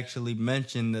you've actually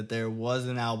mentioned that there was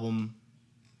an album.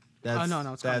 No,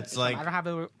 it's coming. It's coming. I don't have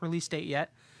a release date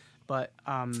yet, but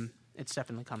it's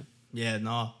definitely coming. Yeah,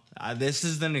 no, this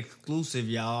is an exclusive,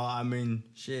 y'all. I mean,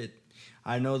 shit.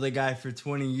 I know the guy for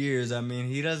 20 years. I mean,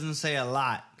 he doesn't say a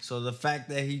lot. So the fact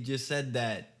that he just said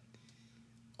that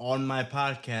on my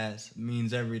podcast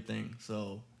means everything.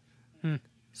 So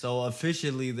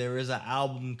officially, there is an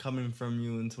album coming from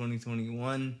you in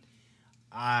 2021.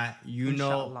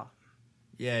 Inshallah.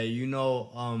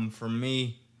 For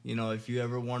me, if you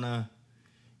ever want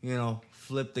to,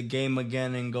 flip the game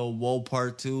again and go Whoa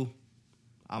Part 2,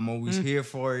 I'm always here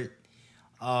for it.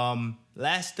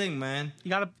 Last thing, man.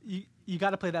 You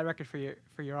gotta play that record for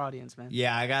your audience, man.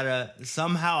 Yeah, I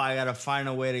gotta find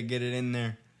a way to get it in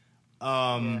there.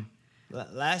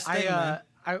 Last thing, man.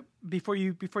 Before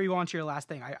you go on to your last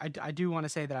thing, I do want to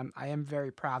say that I am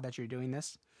very proud that you're doing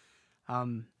this.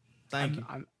 Thank you.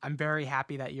 I'm very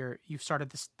happy that you've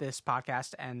started this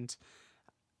podcast, and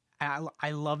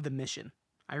I love the mission.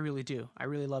 I really do. I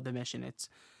really love the mission. It's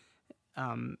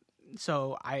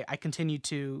so I continue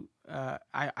to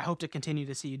I hope to continue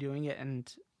to see you doing it,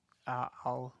 and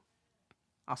I'll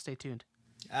stay tuned.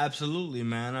 Absolutely,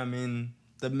 man. I mean,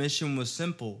 the mission was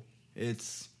simple.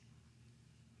 It's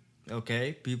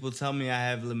okay. People tell me I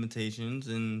have limitations,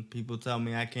 and people tell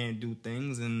me I can't do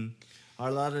things, and a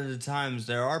lot of the times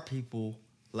there are people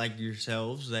like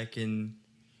yourselves that can,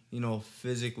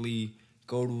 physically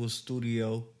go to a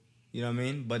studio, you know what I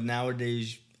mean? But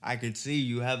nowadays, I could see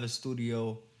you have a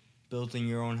studio built in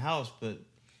your own house, but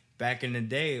back in the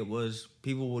day, it was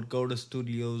people would go to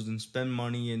studios and spend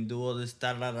money and do all this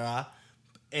da-da-da.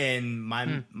 And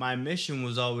my mission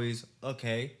was always,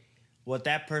 okay, what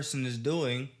that person is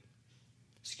doing,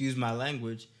 excuse my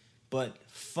language, but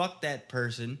fuck that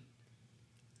person.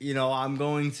 I'm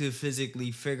going to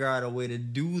physically figure out a way to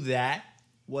do that,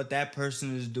 what that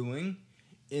person is doing,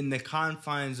 in the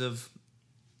confines of,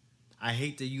 I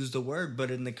hate to use the word, but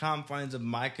in the confines of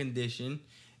my condition,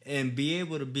 and be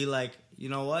able to be like, you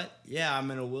know what? Yeah,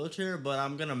 I'm in a wheelchair, but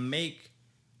I'm going to make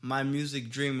my music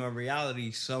dream a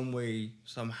reality some way,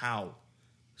 somehow.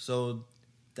 So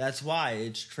that's why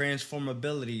it's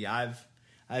transformability.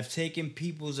 I've taken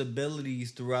people's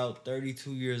abilities throughout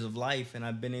 32 years of life, and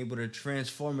I've been able to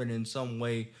transform it in some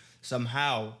way,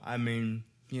 somehow. I mean,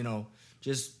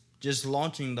 just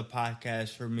launching the podcast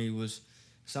for me was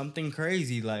something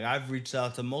crazy. Like, I've reached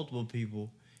out to multiple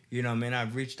people.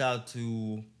 I've reached out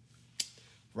to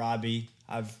Robbie.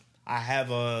 I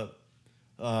have a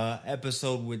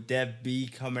episode with Dev B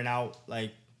coming out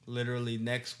like literally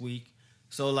next week.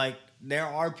 So like, there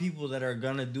are people that are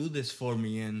gonna do this for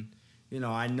me, and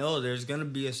I know there's gonna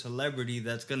be a celebrity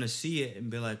that's gonna see it and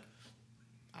be like,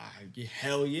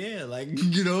 hell yeah, like,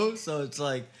 So it's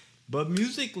like, but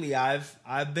musically, I've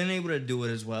been able to do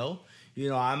it as well.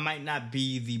 I might not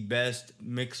be the best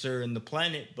mixer in the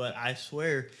planet, but I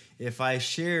swear, if I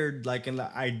shared like an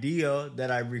idea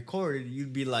that I recorded,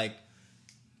 you'd be like,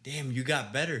 damn, you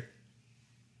got better.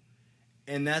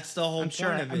 And that's the whole point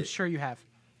of it. I'm sure you have.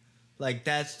 Like,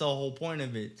 that's the whole point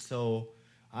of it. So,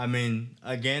 I mean,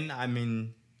 again,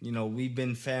 we've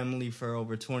been family for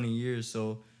over 20 years.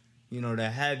 So, to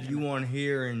have you on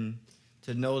here and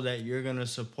to know that you're going to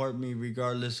support me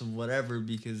regardless of whatever,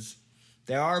 because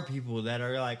there are people that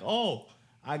are like, oh,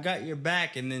 I got your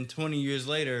back. And then 20 years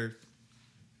later,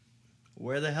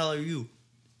 where the hell are you?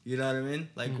 You know what I mean?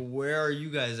 Like, where are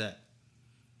you guys at?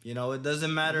 It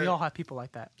doesn't matter. We all have people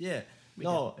like that. Yeah.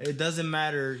 It doesn't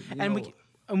matter.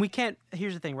 We can't.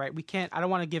 Here's the thing, right? We can't. I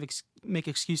don't want to make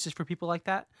excuses for people like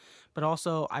that, but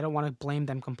also I don't want to blame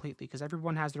them completely, because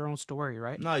everyone has their own story,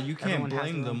 right? No, you can't everyone blame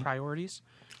has their them. own priorities,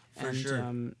 for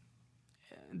sure.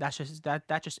 That's just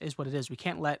that just is what it is. We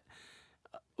can't let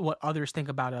what others think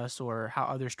about us or how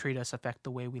others treat us affect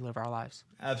the way we live our lives.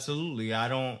 Absolutely. I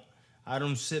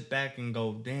don't sit back and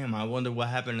go, damn, I wonder what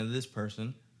happened to this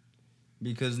person.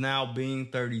 Because now being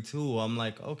 32, I'm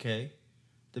like, okay,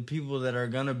 the people that are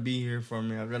going to be here for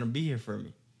me are going to be here for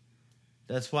me.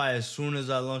 That's why as soon as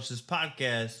I launched this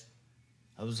podcast,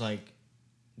 I was like,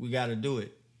 we got to do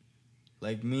it.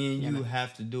 Like, me and you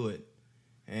have to do it.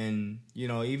 And, you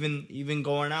know, even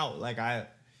going out, like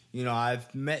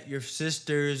I've met your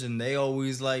sisters and they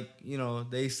always like, you know,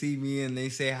 they see me and they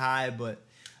say hi. But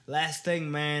last thing,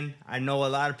 man, I know a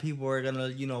lot of people are going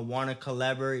to, you know, want to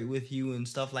collaborate with you and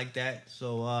stuff like that.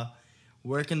 So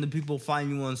where can the people find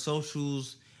you on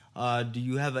socials? Do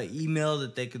you have an email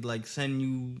that they could like send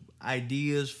you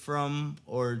ideas from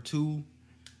or to?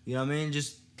 You know what I mean?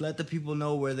 Just let the people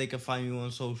know where they can find you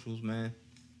on socials, man.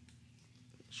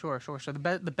 Sure. So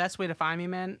the best way to find me,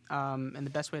 man, and the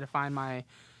best way to find my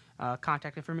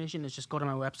contact information is just go to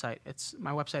my website.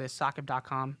 My website is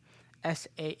SAAKB.com,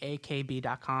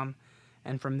 SAAKB.com,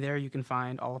 and from there you can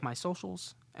find all of my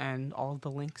socials and all of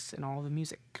the links and all of the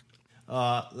music.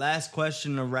 Last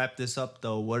question to wrap this up,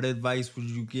 though. What advice would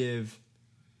you give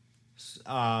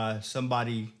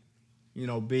somebody, you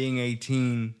know, being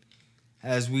 18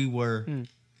 as we were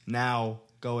now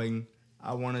going,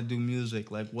 I want to do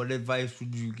music? Like, what advice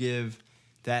would you give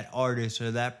that artist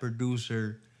or that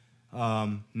producer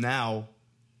now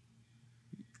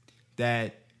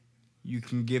that you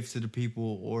can give to the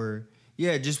people? Or,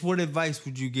 yeah, just what advice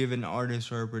would you give an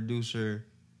artist or a producer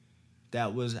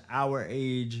that was our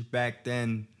age back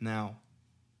then now?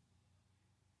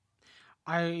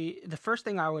 The first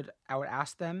thing I would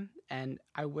ask them, and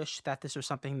I wish that this was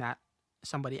something that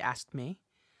somebody asked me,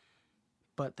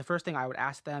 but the first thing I would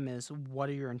ask them is, what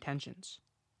are your intentions?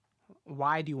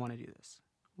 Why do you want to do this?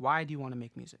 Why do you want to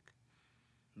make music?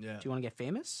 Yeah. Do you want to get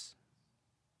famous?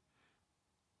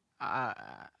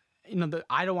 You know,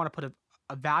 I don't want to put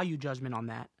a value judgment on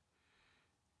that.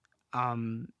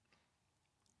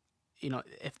 You know,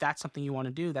 if that's something you want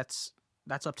to do, that's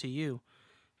up to you.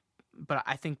 But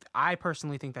I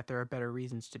personally think that there are better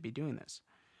reasons to be doing this.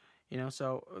 You know,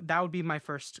 so that would be my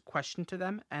first question to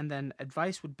them. And then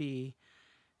advice would be,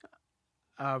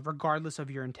 regardless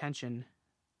of your intention,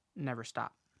 never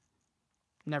stop.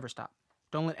 Never stop.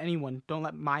 Don't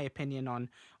let my opinion on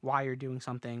why you're doing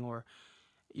something, or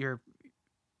your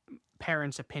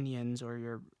parents' opinions, or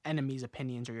your enemies'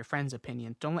 opinions, or your friends'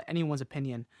 opinions. Don't let anyone's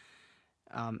opinion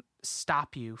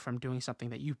stop you from doing something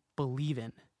that you believe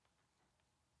in.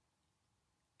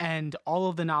 And all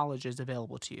of the knowledge is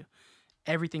available to you.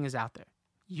 Everything is out there.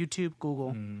 YouTube,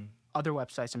 Google, other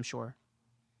websites, I'm sure.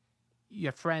 You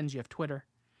have friends, you have Twitter.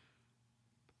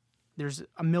 There's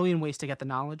a million ways to get the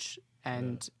knowledge,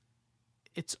 and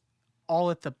it's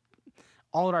all at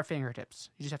our fingertips.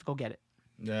 You just have to go get it.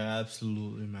 Yeah,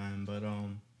 absolutely, man. But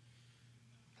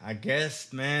I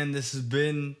guess, man, this has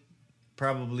been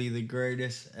probably the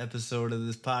greatest episode of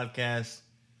this podcast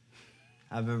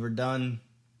I've ever done.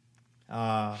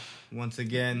 Once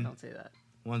again, Don't say that.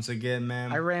 Once again,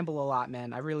 man, I ramble a lot,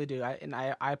 man. I really do.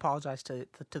 I apologize to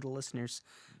the listeners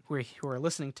who are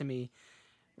listening to me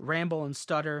ramble and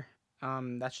stutter.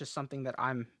 That's just something that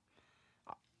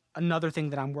another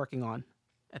thing that I'm working on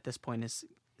at this point is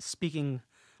speaking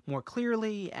more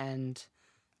clearly and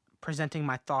presenting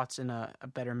my thoughts in a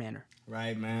better manner.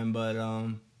 Right, man. But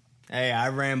hey, I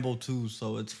ramble too,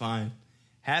 so it's fine.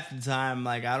 Half the time,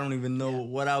 like, I don't even know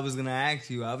what I was gonna ask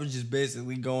you. I was just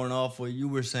basically going off what you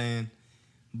were saying.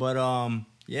 But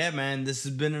yeah, man, this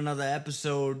has been another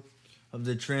episode of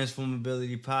the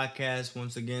Transformability Podcast.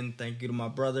 Once again, thank you to my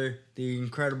brother, the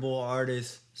incredible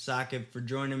artist SAAKB, for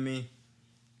joining me.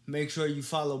 Make sure you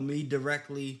follow me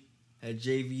directly at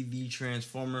JV the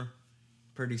Transformer.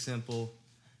 Pretty simple.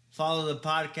 Follow the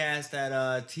podcast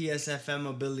at TSFM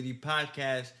Ability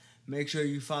Podcast. Make sure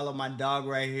you follow my dog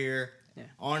right here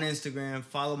on Instagram.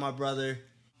 Follow my brother.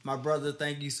 My brother,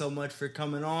 thank you so much for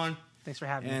coming on. Thanks for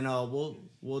having me. And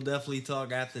we'll definitely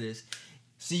talk after this.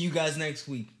 See you guys next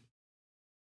week.